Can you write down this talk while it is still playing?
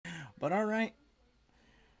But alright.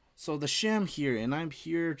 So the Sham here, and I'm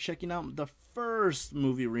here checking out the first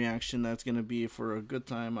movie reaction that's going to be for a good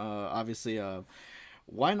time. Obviously,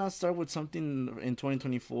 why not start with something in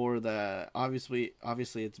 2024 that obviously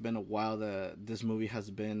it's been a while that this movie has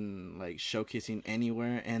been like showcasing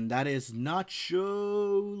anywhere, and that is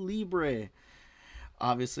Nacho Libre.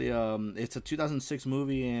 Obviously, it's a 2006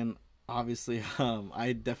 movie, and obviously,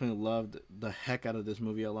 I definitely loved the heck out of this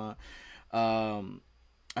movie a lot.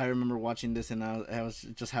 I remember watching this, and I was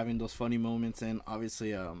just having those funny moments, and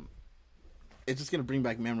obviously, it's just gonna bring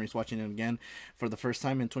back memories watching it again for the first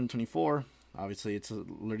time in 2024. Obviously, it's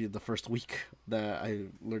literally the first week that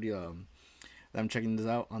I'm checking this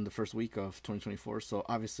out, on the first week of 2024. So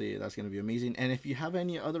obviously, that's gonna be amazing. And if you have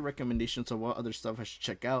any other recommendations of what other stuff I should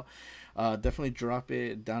check out, definitely drop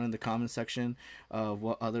it down in the comment section of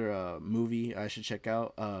what other movie I should check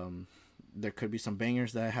out. There could be some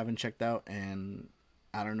bangers that I haven't checked out, and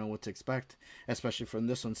I don't know what to expect, especially from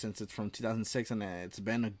this one, since it's from 2006 and it's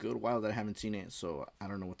been a good while that I haven't seen it, so I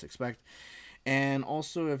don't know what to expect. And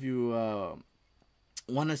also, if you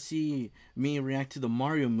want to see me react to the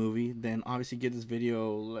Mario movie, then obviously give this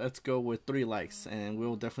video, let's go with 3 likes, and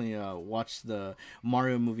we'll definitely watch the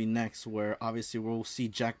Mario movie next, where obviously we'll see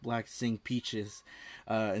Jack Black sing Peaches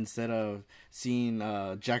instead of seeing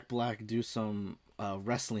Jack Black do some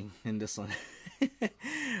wrestling in this one.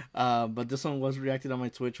 But this one was reacted on my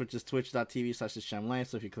Twitch, which is twitch.tv/thesham live.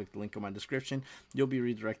 So if you click the link in my description, you'll be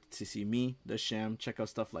redirected to see me, the Sham, check out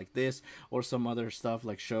stuff like this or some other stuff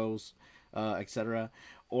like shows, etc.,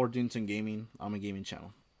 or doing some gaming on my gaming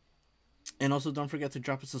channel. And also, don't forget to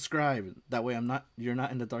drop a subscribe. That way you're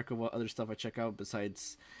not in the dark of what other stuff I check out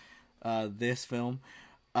besides this film.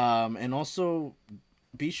 And also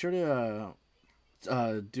be sure to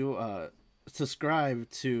subscribe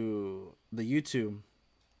to the YouTube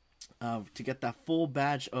to get that full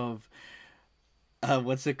badge of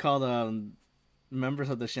what's it called, members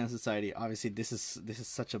of the Sham Society. Obviously, this is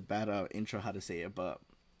such a bad intro how to say it, but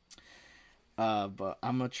I'm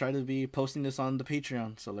gonna try to be posting this on the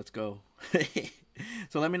Patreon, so let's go.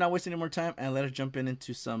 So let me not waste any more time, and let us jump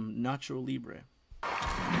into some Nacho Libre.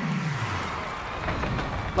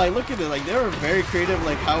 Like, look at it, like they were very creative.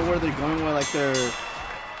 Like, how were they going with like their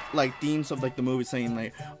like themes of like the movie, saying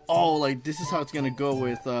like, oh, like this is how it's gonna go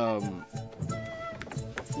with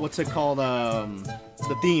what's it called,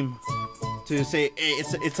 the theme, to say, hey,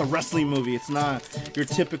 it's a wrestling movie, it's not your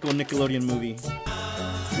typical Nickelodeon movie.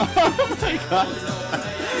 Oh my god,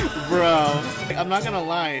 bro, I'm not gonna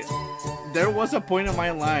lie, there was a point in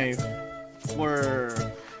my life where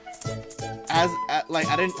like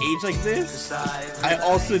I didn't age like this. I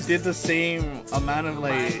also did the same amount of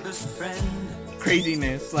like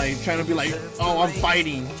craziness, like trying to be like, oh, I'm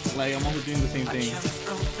fighting, like I'm also doing the same thing.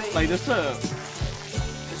 Like there's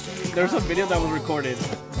a video that was recorded,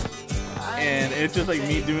 and it's just like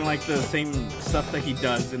me doing like the same stuff that he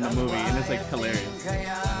does in the movie, and it's like hilarious.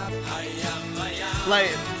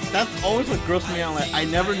 Like, that's always what grossed me out. Like, I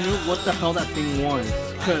never knew what the hell that thing was,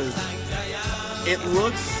 because it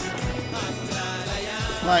looks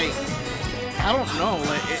like, I don't know,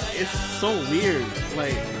 like it's so weird,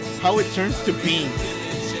 like how it turns to beans.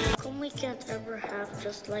 How come we can't ever have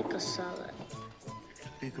just like a salad?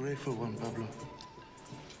 Be grateful one, Pablo.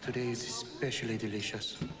 Today is especially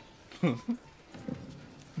delicious. Mira.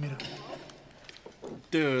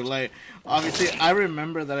 Dude, like, obviously, I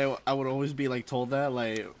remember that I would always be like told that,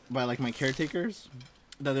 like, by like my caretakers,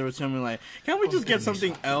 that they were telling me like, can't we just get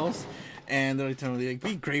something else? And they're telling me like,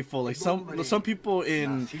 be grateful. Like some people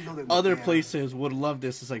in other places would love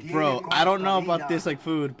this. It's like, bro, I don't know about this like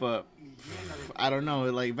food, but I don't know,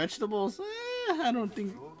 like vegetables, I don't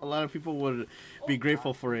think a lot of people would be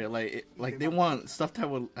grateful for it. Like they want stuff that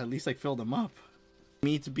would at least like fill them up.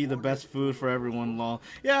 Me to be the best food for everyone, lol.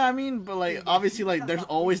 Yeah, I mean, but like obviously, like there's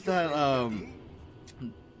always that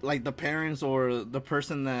like the parents or the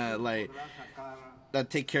person that like that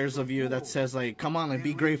take cares of you, that says like, come on, like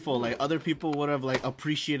be grateful. Like other people would have like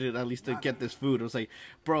appreciated at least to get this food. It was like,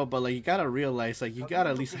 bro, but like you gotta realize, like you gotta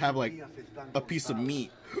at least have like a piece of meat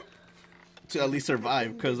to at least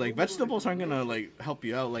survive, because like vegetables aren't gonna like help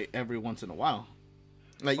you out like every once in a while.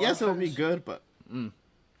 Like, yes, it'll be good, but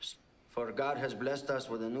For God has blessed us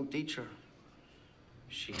with a new teacher.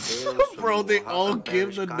 She bro, they all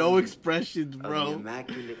give the no expressions, bro.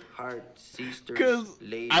 Because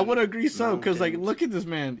I would agree so, because like look at this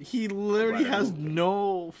man, he literally has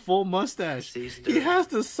no full mustache. He has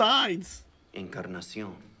the sides.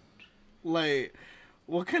 Encarnación. Like,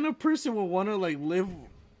 what kind of person would want to like live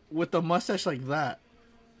with a mustache like that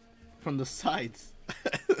from the sides?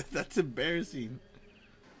 That's embarrassing.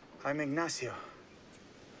 I'm Ignacio.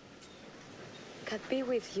 God be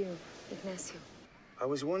with you, Ignacio. I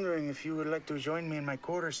was wondering if you would like to join me in my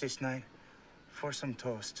quarters this night for some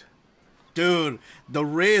toast. Dude, the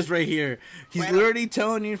Riz right here. He's literally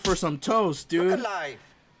telling you for some toast, dude.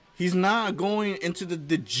 He's not going into the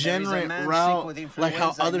degenerate route like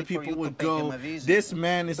how other people would go. This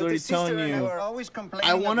man is literally telling you,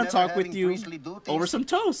 I want to talk with you over some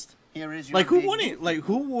toast. Like, who wouldn't? Like,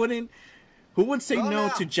 who wouldn't? Who would say no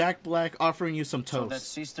to Jack Black offering you some toast? So that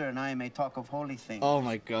sister and I may talk of holy things. Oh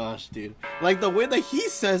my gosh, dude. Like, the way that he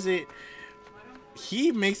says it,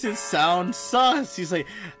 he makes it sound sus. He's like,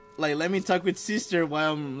 let me talk with sister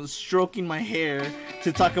while I'm stroking my hair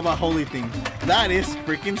to talk about holy things. That is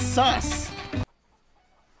freaking sus.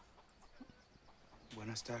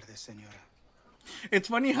 Buenas tardes, señora. It's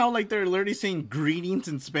funny how, like, they're literally saying greetings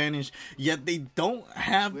in Spanish, yet they don't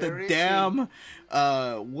have the damn,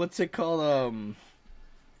 what's it called,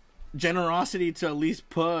 generosity to at least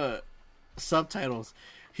put subtitles.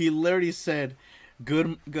 He literally said,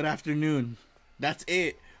 good afternoon. That's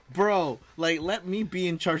it. Bro, like, let me be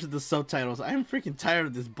in charge of the subtitles. I'm freaking tired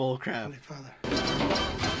of this bullcrap.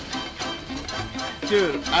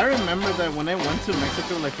 Dude, I remember that when I went to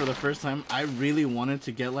Mexico, like, for the first time, I really wanted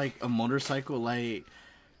to get, like, a motorcycle like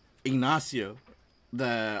Ignacio.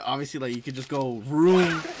 That, obviously, like, you could just go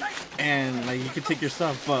room and, like, you could take your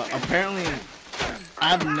stuff. But apparently,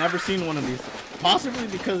 I've never seen one of these. Possibly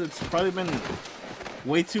because it's probably been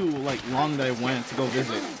way too, like, long that I went to go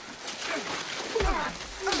visit.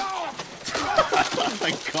 Oh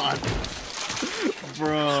my god.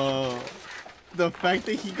 Bro. The fact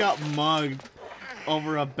that he got mugged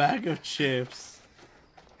over a bag of chips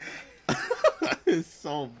is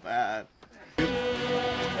so bad. Yo,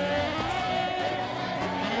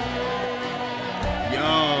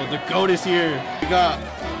 the GOAT is here. We got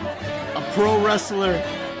a pro wrestler.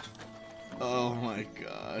 Oh my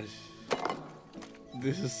gosh.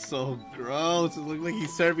 This is so gross. It looks like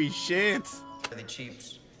he's serving shit. The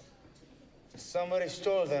chips. Somebody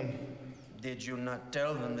stole them. Did you not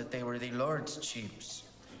tell them that they were the Lord's chips?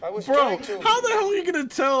 I was Bro, trying to... how the hell are you gonna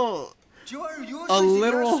tell a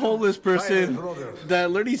literal homeless person that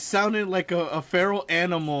literally sounded like a feral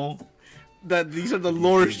animal that these are the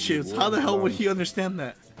Lord's chips? How the hell would he understand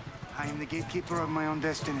that? I am the gatekeeper of my own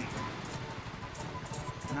destiny.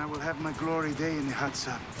 And I will have my glory day in the hot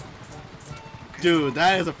sun. Okay. Dude,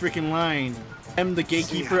 that is a freaking line. I'm the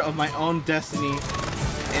gatekeeper of my own destiny,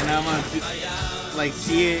 and I'm gonna like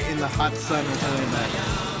see it in the hot sun or something like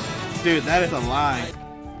that. Dude, that is a lie.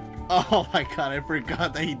 Oh my god, I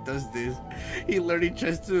forgot that he does this. He literally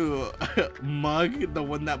tries to mug the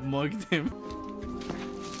one that mugged him.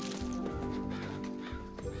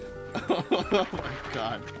 Oh my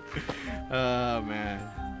god. Oh man.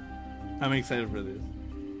 I'm excited for this.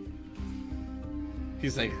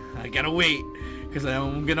 He's like, I gotta wait, because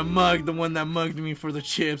I'm gonna mug the one that mugged me for the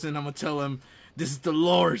chips, and I'm gonna tell him, this is the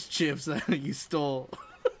Lord's chips that you stole.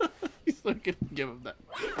 He's not gonna give him that.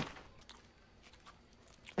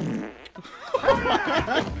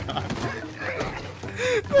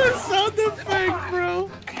 The sound effect, bro.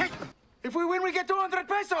 If we win, we get 200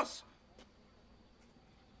 pesos.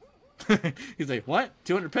 He's like, what?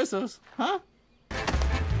 200 pesos? Huh?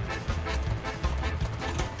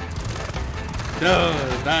 Dude,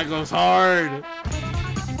 that goes hard.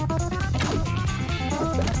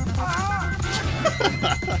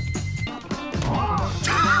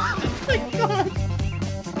 Oh my god.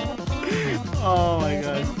 Oh my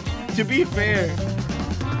god. To be fair,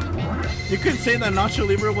 you could say that Nacho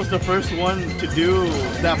Libre was the first one to do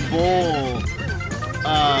that bull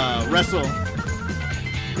wrestle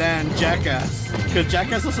than Jackass. Because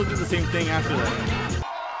Jackass also did the same thing after that.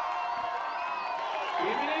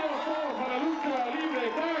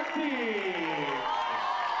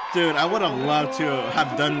 Dude, I would have loved to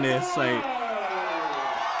have done this, like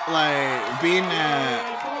being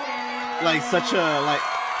like such a, like,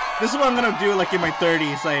 this is what I'm gonna do, like, in my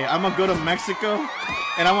 30s. Like, I'm gonna go to Mexico,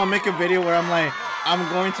 and I'm gonna make a video where I'm like, I'm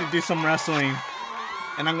going to do some wrestling,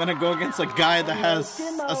 and I'm gonna go against a guy that has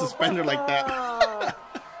a suspender like that.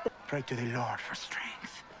 Pray to the Lord for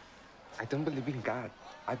strength. I don't believe in God.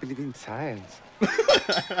 I believe in science.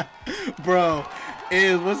 Bro,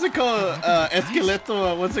 what's it called?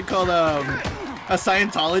 Esqueleto, what's it called? A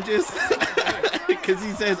Scientologist? Because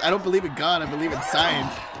he says, I don't believe in God, I believe in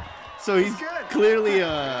science. So he's clearly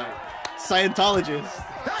a Scientologist.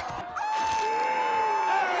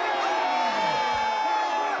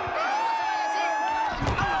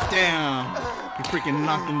 Damn. He freaking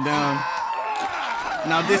knocked him down.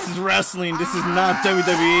 Now this is wrestling, this is not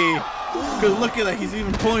WWE. Because look at that, he's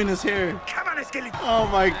even pulling his hair. Oh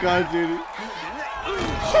my god, dude.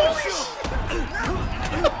 Holy shit.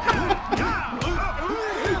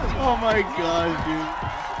 Oh my god, dude.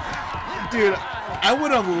 Dude, I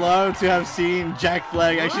would have loved to have seen Jack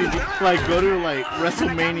Black actually like go to like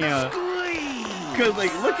WrestleMania. Cause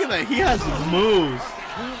like look at that, he has moves.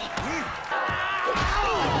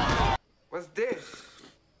 What's this?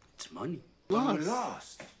 It's money.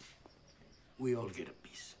 Lost. We all get a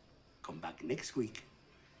piece. Come back next week,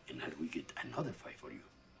 and we get another fight for you.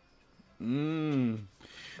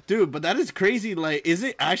 Dude, but that is crazy. Like, is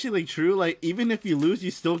it actually like true? Like, even if you lose,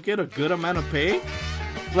 you still get a good amount of pay?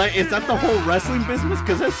 Like, is that the whole wrestling business?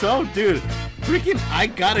 Because if so, dude, freaking, I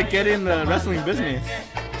gotta get in the wrestling business.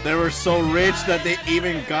 They were so rich that they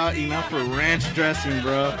even got enough for ranch dressing,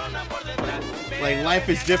 bro. Like, life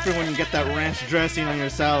is different when you get that ranch dressing on your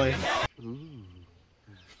salad.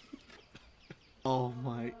 Oh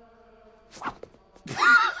my. They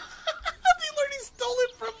already stole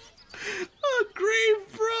it from a grave,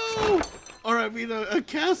 bro. Or I mean a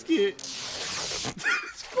casket. It's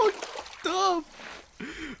fucked up.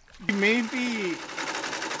 He may be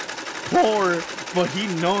poor, but he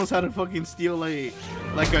knows how to fucking steal like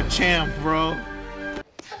a champ, bro.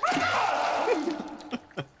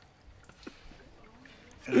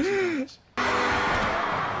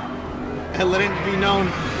 And let it be known,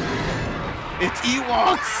 it's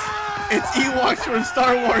Ewoks. It's Ewoks from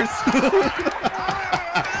Star Wars.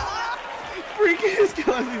 Freaking his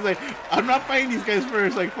guys. He's like, I'm not fighting these guys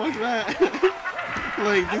first. Like, fuck that.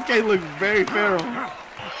 Like, this guy looks very feral.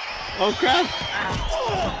 Oh crap.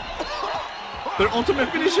 Their ultimate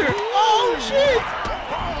finisher. Oh shit.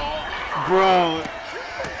 Bro,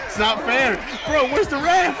 it's not fair. Bro, where's the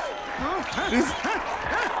ref? This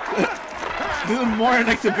is more an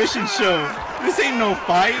exhibition show. This ain't no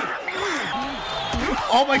fight.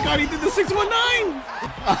 Oh my god, he did the 619!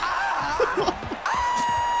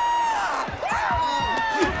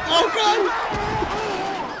 Oh god!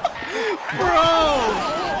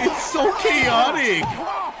 Bro! It's so chaotic!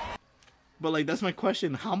 But like, that's my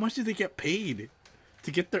question. How much did they get paid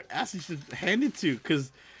to get their asses handed to?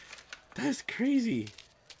 Because that's crazy.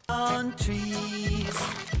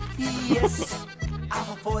 Yes.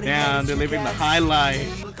 Damn, they're living the high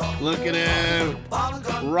life. Look at him.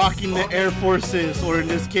 Rocking the Air Forces, or in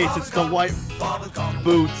this case, it's the white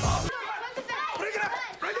boots.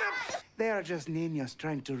 They are just niños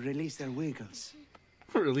trying to release their wiggles.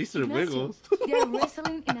 Release their wiggles. They are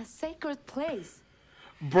wrestling in a sacred place.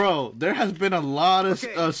 Bro, there has been a lot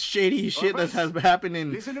of shady shit that has been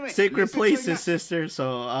happening in sacred places, sister.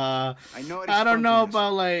 So, I don't know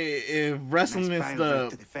about like if wrestling is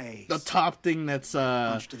the top thing that's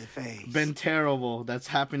been terrible that's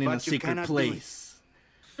happened in a secret place.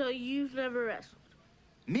 So you've never wrestled?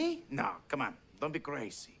 Me? No, come on. Don't be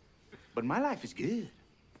crazy. But my life is good.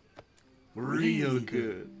 Real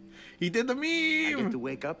good. He did the I get meme. to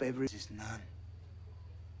wake up every... This is none.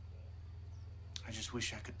 I just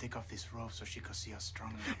wish I could take off this robe so she could see how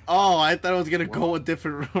strong I am. Oh, I thought I was gonna go a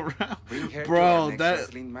different route. Bro,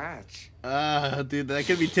 that match. dude, that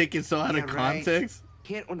can be taken so out of context.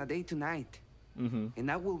 Here on a day tonight.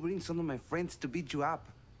 And I will bring some of my friends to beat you up.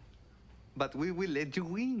 But we will let you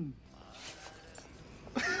win.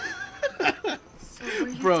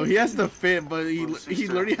 Bro, he has to fit, but he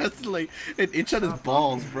literally has to like an inch on his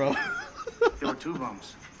balls, bro. There were 2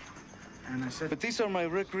 bombs. And I said, but these are my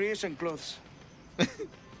recreation clothes.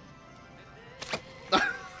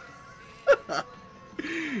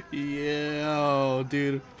 Yo,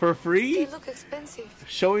 dude, for free? They look expensive.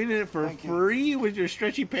 Showing it for free with your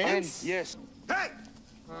stretchy pants? Yes. Hey!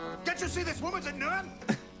 Can't you see this woman's a nun?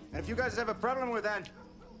 And if you guys have a problem with that,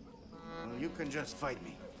 well, you can just fight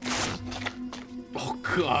me. Oh,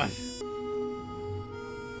 God.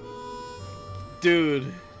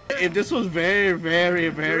 Dude, if this was very, very,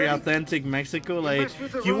 very authentic Mexico, like,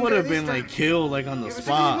 he would have been, like, killed, like, on the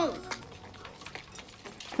spot.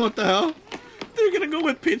 What the hell? They're gonna go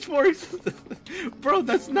with pitchforks? Bro,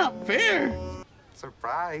 that's not fair.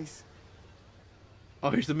 Surprise. Oh,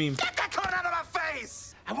 here's the meme. Get that cone out of my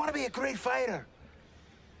face! I want to be a great fighter.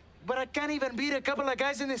 But I can't even beat a couple of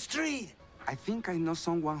guys in the street. I think I know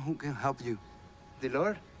someone who can help you. The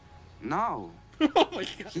Lord? No. Oh my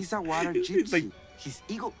God. He's a water He's gypsy. like, His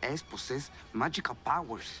eagle S possesses magical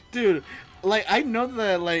powers. dude, like, I know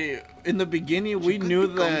that, like, in the beginning, we knew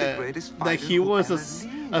that he was a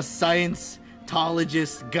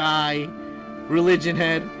Scientologist guy, religion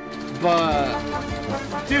head, but,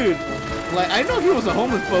 dude, like, I know he was a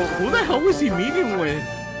homeless, but who the hell was he meeting with?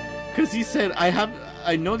 Because he said,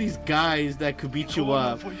 I know these guys that could beat you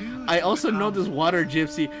up. I also know this water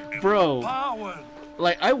gypsy. Bro,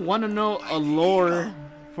 like, I want to know a lore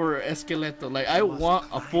for Esqueleto. Like, I want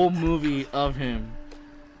a full movie of him.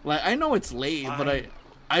 Like, I know it's late, but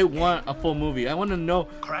I want a full movie. I want to know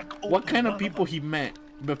what kind of people he met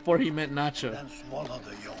before he met Nacho.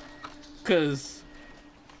 Because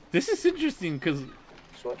this is interesting, because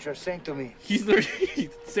That's what you're saying to me. he's literally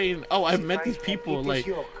saying, oh, I've met these people, like,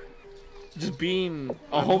 just being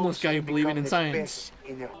a homeless guy believing in science.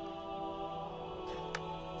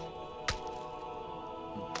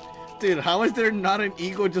 Dude, how is there not an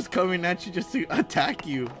eagle just coming at you just to attack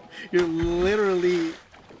you? You're literally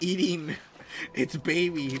eating its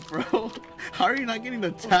baby, bro. How are you not getting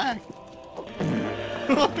attacked?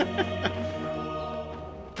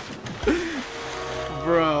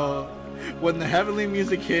 Bro, when the heavenly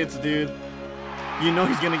music hits, dude, you know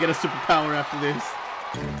he's gonna get a superpower after this.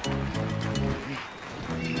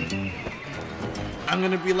 I'm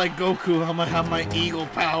gonna be like Goku. I'm gonna have my eagle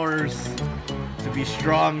powers to be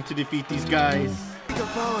strong to defeat these guys. Eagle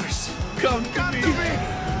powers. Come to me.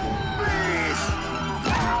 Please.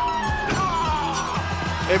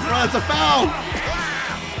 Hey, bro, that's a foul.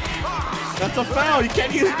 That's a foul. You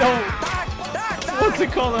can't use no. What's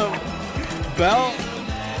it called? A belt?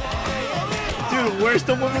 Dude, where's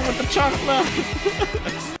the woman with the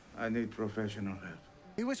chocolate? I need professional help.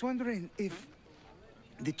 I was wondering if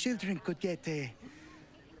the children could get a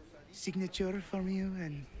signature from you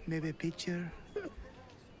and maybe a picture.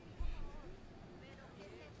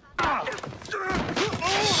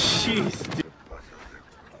 Jeez, dude.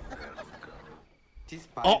 This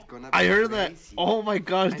Oh, part's gonna I be heard that. crazy. Oh my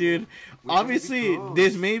gosh, dude. We're gonna be Obviously, pros.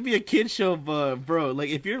 this may be a kid show, but bro, like,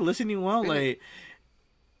 if you're listening well, like,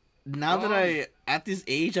 now that I at this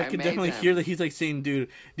age, I I can made definitely them. hear that he's like saying, "Dude,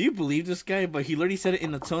 do you believe this guy?" But he literally said it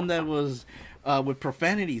in a tone that was with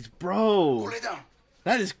profanities, bro.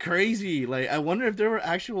 That is crazy. Like, I wonder if there were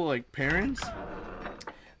actual like parents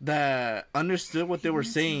that understood what they were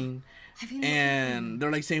saying, and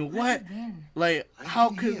they're like saying, "What? Like, how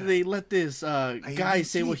could they let this guy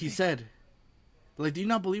say what he said? Like, do you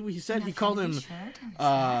not believe what he said? He called him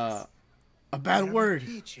a bad word.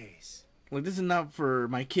 Peaches. Like, this is not for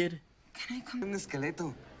my kid." Un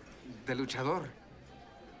esqueleto. De luchador.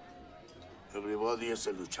 Everybody is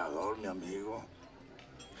a luchador, mi amigo.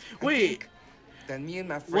 Wait, Then me and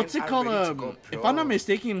my friend what's it are called? ready to go If pro. I'm not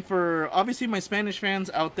mistaken, for obviously my Spanish fans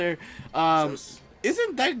out there,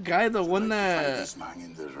 isn't that guy the one that This man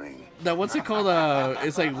in the ring. what's it called?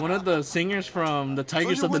 It's like one of the singers from the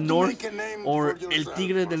Tigers you of the want to North, make a name or for El yourself,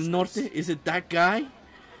 Tigre del Norte. Is it that guy?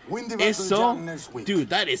 Win the If battle so, jam next week. dude,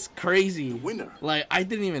 that is crazy. winner. Like, I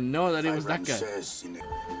didn't even know that it was that guy. Says in a-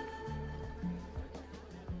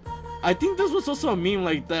 I think this was also a meme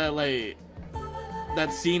like that, like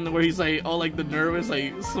that scene where he's like all like the nervous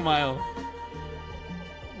like smile.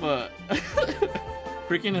 But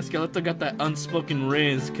freaking Esqueleto got that unspoken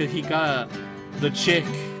riz because he got the chick.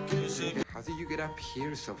 How did you get up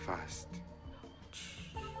here so fast?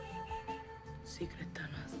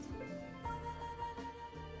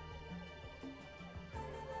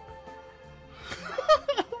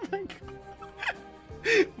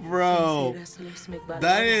 Bro,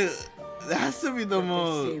 that has to be the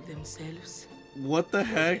most what the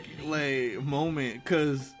heck like moment,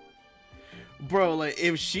 cause bro, like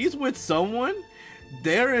if she's with someone,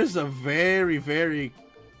 there is a very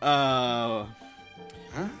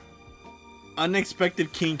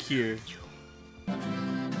unexpected kink here.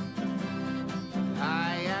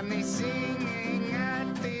 I am the singing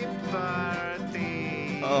at the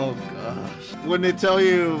party. Oh gosh. When they tell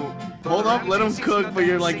you, hold up, let them cook, but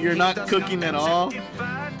you're like, you're not cooking at all.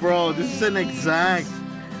 Bro, this is an exact.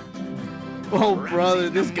 Oh brother,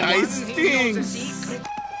 this guy stinks.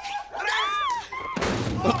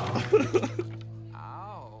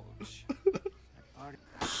 Ouch.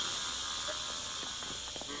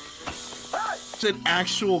 It's an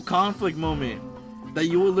actual conflict moment that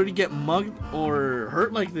you will literally get mugged or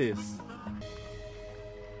hurt like this.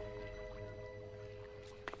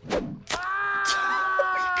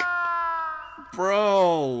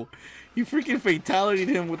 Bro, you freaking fatality'd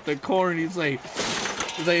him with the corn. He's like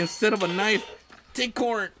instead of a knife, take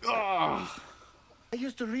corn. Ugh. I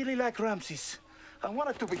used to really like Ramses. I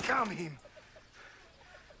wanted to become him.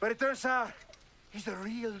 But it turns out he's the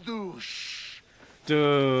real douche.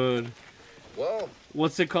 Dude, Whoa.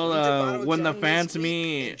 what's it called? When the fans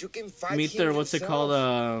meet their what's it called?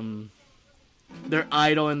 Their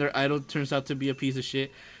idol, and their idol turns out to be a piece of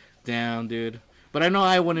shit. Damn, dude. But I know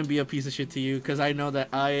I wouldn't be a piece of shit to you, because I know that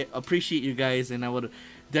I appreciate you guys, and I would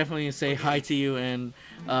definitely say hi to you, and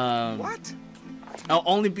What? I'll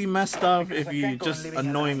only be messed up if you just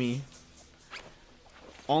annoy me.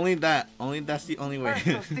 Only that. Only that's the only way.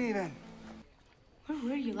 Steven.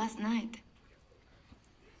 Where were you last night?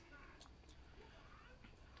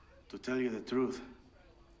 To tell you the truth,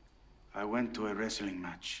 I went to a wrestling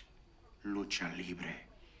match. Lucha Libre.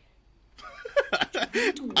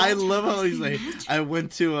 I love how he's like, I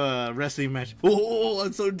went to a wrestling match. Oh,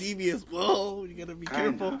 I'm so devious. Whoa, you gotta be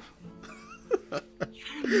careful.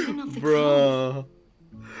 You're a man of the Bro.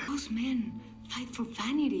 Those men fight for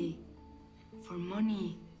vanity, for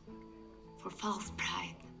money, for false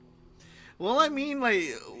pride. Well, I mean,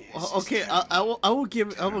 like, okay, I will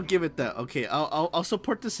give it that. Okay, I'll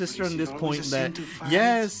support the sister on this point that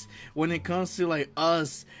yes, when it comes to like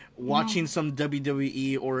us watching some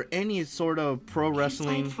WWE or any sort of pro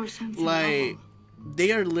wrestling, like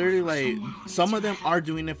they are literally like some of them are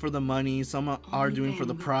doing it for the money, some are doing it for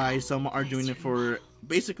the prize, some are doing it for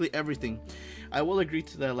basically everything. I will agree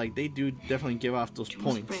to that. Like they do definitely give off those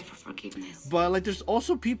points. But like there's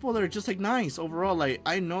also people that are just like nice overall. Like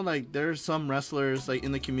I know like there's some wrestlers like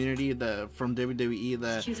in the community that from WWE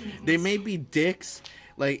that they may be dicks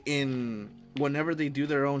like in whenever they do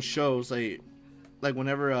their own shows, like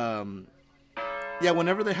whenever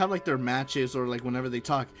whenever they have like their matches or like whenever they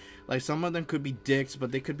talk, like some of them could be dicks,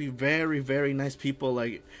 but they could be very, very nice people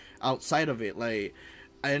like outside of it. Like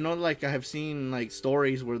I know, like, I have seen, like,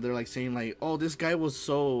 stories where they're, like, saying, like, oh, this guy was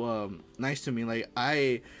so, nice to me. Like,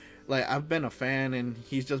 I've been a fan, and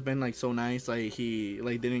he's just been, like, so nice. Like, he,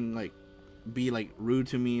 like, didn't, like, be, like, rude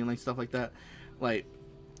to me and, like, stuff like that. Like,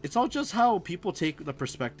 it's all just how people take the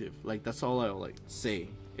perspective. Like, that's all I'll, like, say.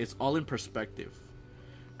 It's all in perspective.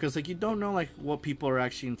 Because, like, you don't know, like, what people are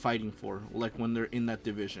actually fighting for, like, when they're in that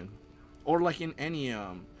division. Or, like, in any,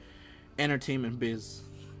 entertainment biz.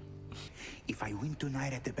 If I win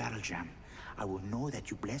tonight at the Battle Jam, I will know that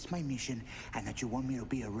you blessed my mission and that you want me to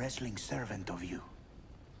be a wrestling servant of you.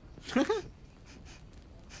 I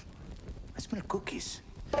smell cookies.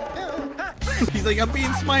 He's like, I'm being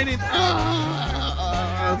smited.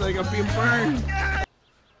 I was like, I'm being burned.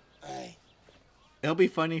 It'll be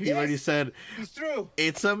funny if he already said, It's true.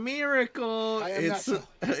 It's a miracle.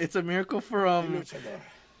 It's a miracle from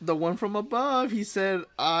the one from above. He said,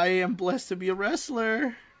 I am blessed to be a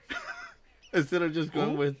wrestler. Instead of just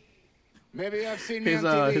going with maybe I've seen his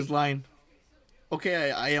line.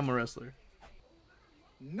 Okay, I am a wrestler.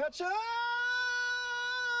 Nacho!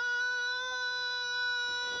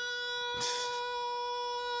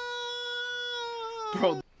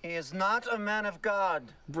 Bro. He is not a man of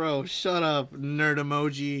God. Bro, shut up, nerd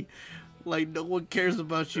emoji. Like no one cares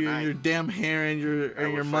about you and your damn hair and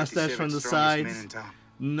your mustache from the sides.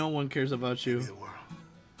 No one cares about you.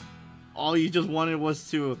 All you just wanted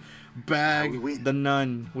was to bag the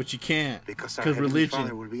nun, which you can't, because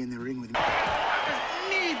religion. Will be in the ring with me.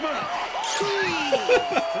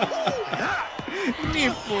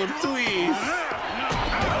 Nipple twist.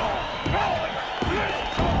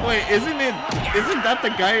 Wait, isn't that the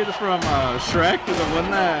guy from Shrek, the one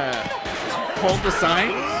that pulled the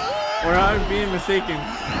sign? Or am I being mistaken?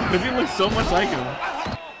 Because he looks so much like him.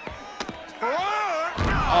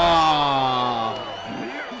 Aww.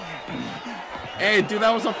 Hey, dude,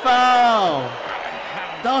 that was a foul.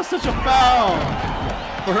 That was such a foul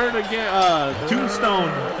for her to get tombstone.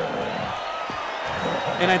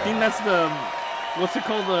 And I think that's the, what's it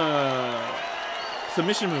called, the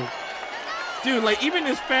submission move. Dude, like even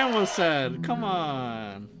his fan was sad. Come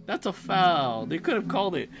on, that's a foul. They could have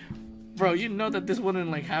called it, bro. You know that this wouldn't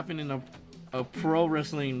like happen in a pro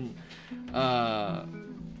wrestling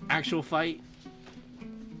actual fight.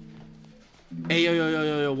 Hey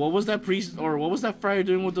yo, what was that priest or what was that friar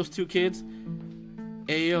doing with those two kids?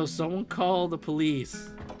 Hey yo, someone call the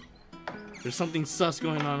police. There's something sus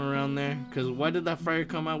going on around there. Cause why did that friar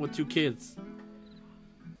come out with two kids?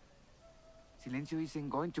 Silencio isn't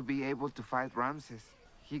going to be able to fight Ramses.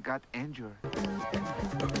 He got injured.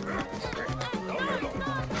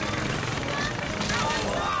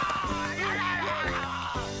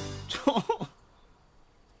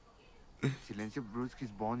 Silencio bruised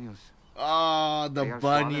his bunions. Oh, the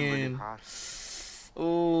bunion.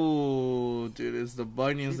 Oh, dude, it's the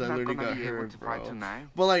bunions that literally got hurt, bro.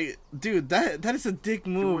 But like, dude, that is a dick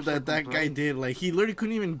move that guy did. Like, he literally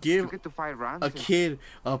couldn't even give a kid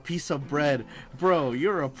a piece of bread. Bro,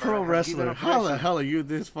 you're a pro wrestler. How the hell are you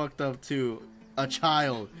this fucked up to a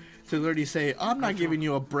child to literally say, I'm not giving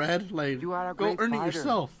you a bread? Like, go earn it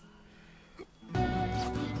yourself.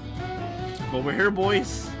 But we're here,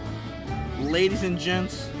 boys, ladies and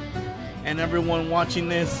gents, and everyone watching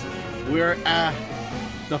this. We're at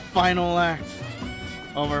the final act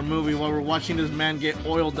of our movie while we're watching this man get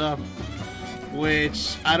oiled up,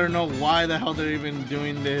 which I don't know why the hell they're even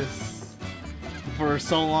doing this. for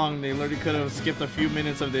so long. They literally could have skipped a few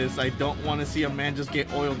minutes of this. I don't want to see a man just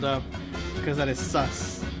get oiled up because that is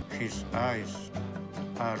sus. His eyes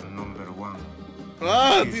are number one.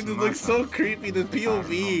 Oh, dude, this looks so creepy. The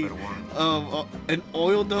POV of an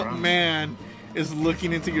oiled up man is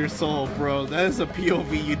looking into your soul, bro. That is a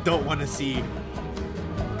POV you don't want to see.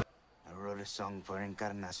 I wrote a song for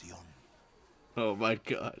Encarnacion. Oh my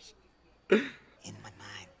gosh. In my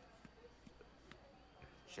mind.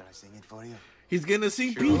 Shall I sing it for you? He's gonna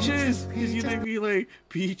sing Peaches. He's gonna be like,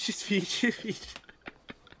 Peaches, Peaches, Peaches.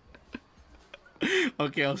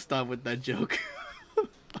 Okay, I'll stop with that joke.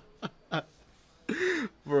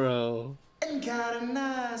 Bro.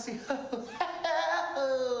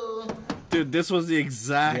 Dude, this was the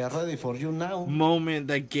exact moment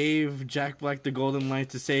that gave Jack Black the golden light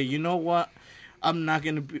to say, you know what? I'm not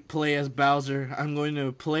going to play as Bowser. I'm going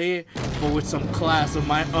to play it, but with some class of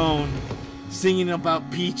my own. Singing about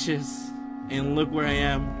peaches. And look where I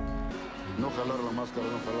am.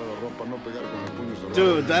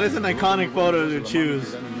 Dude, that is an iconic photo to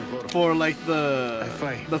choose for like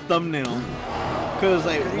the thumbnail. Cause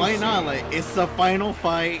like, why not? Like, it's the final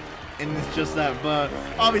fight, and it's just that. But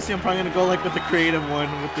obviously, I'm probably gonna go like with the creative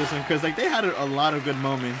one with this one, cause like they had a lot of good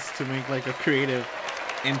moments to make like a creative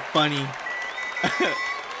and funny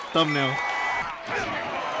thumbnail.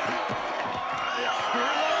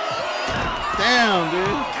 Damn,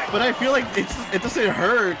 dude. But I feel like it doesn't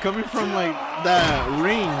hurt coming from like that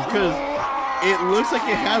ring, cause it looks like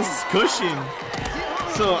it has cushion,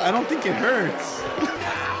 so I don't think it hurts.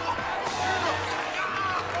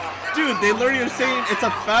 Dude, they literally are saying it's a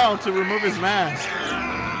foul to remove his mask.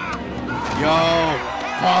 Yo,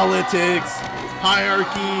 politics,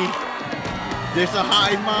 hierarchy, there's a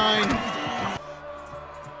hive mind.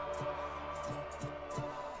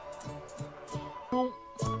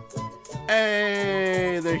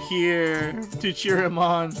 Hey, they're here to cheer him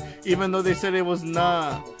on, even though they said it was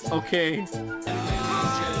not okay.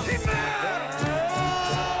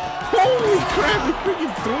 Holy crap, they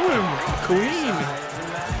freaking threw him clean.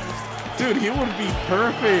 Dude, he would be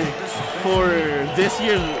perfect for this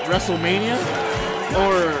year's WrestleMania,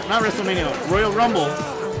 or not WrestleMania, Royal Rumble.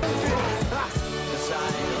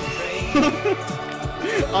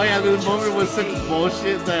 Oh yeah, this moment was such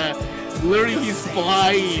bullshit that literally he's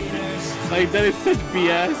flying. Like, that is such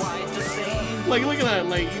BS. Like, look at that,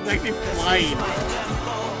 like, he's actually flying.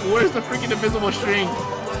 Where's the freaking invisible string?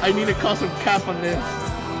 I need to call some cap on this.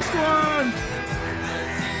 Come on!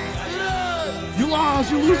 You lost,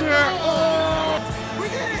 you loser! Oh! We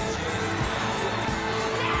did it!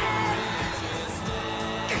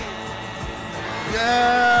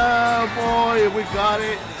 Yeah, boy, we got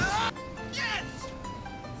it.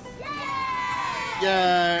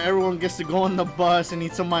 Yeah, everyone gets to go on the bus and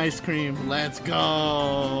eat some ice cream. Let's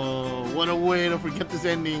go! What a way to forget this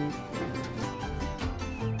ending.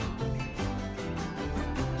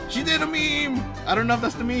 She did a meme! I don't know if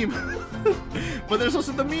that's the meme. But there's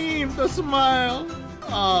also the meme, the smile.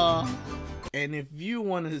 Aww. And if you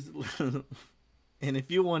want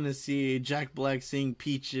to see Jack Black sing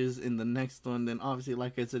Peaches in the next one, then obviously,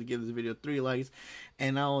 like I said, give this video 3 likes.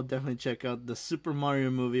 And I will definitely check out the Super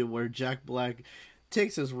Mario movie where Jack Black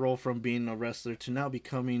takes his role from being a wrestler to now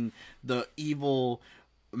becoming the evil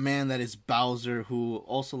man that is Bowser, who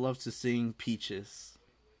also loves to sing Peaches.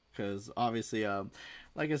 Because obviously,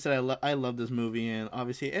 like I said, I love this movie, and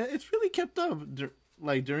obviously it's really kept up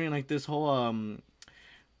like during like this whole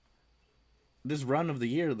this run of the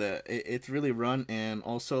year that it's really run. And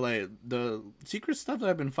also like the secret stuff that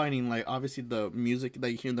I've been finding, like obviously the music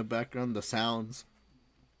that you hear in the background, the sounds,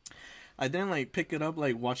 I didn't like pick it up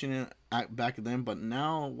like watching it back then, but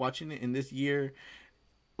now watching it in this year,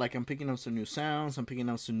 like I'm picking up some new sounds, I'm picking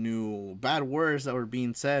up some new bad words that were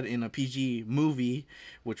being said in a PG movie,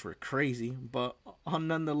 which were crazy, but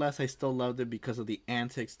nonetheless I still loved it because of the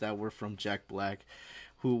antics that were from Jack Black,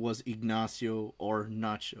 who was Ignacio or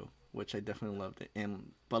Nacho, which I definitely loved it.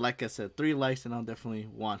 But like I said, 3 likes and I'll definitely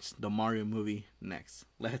watch the Mario movie next.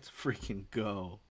 Let's freaking go.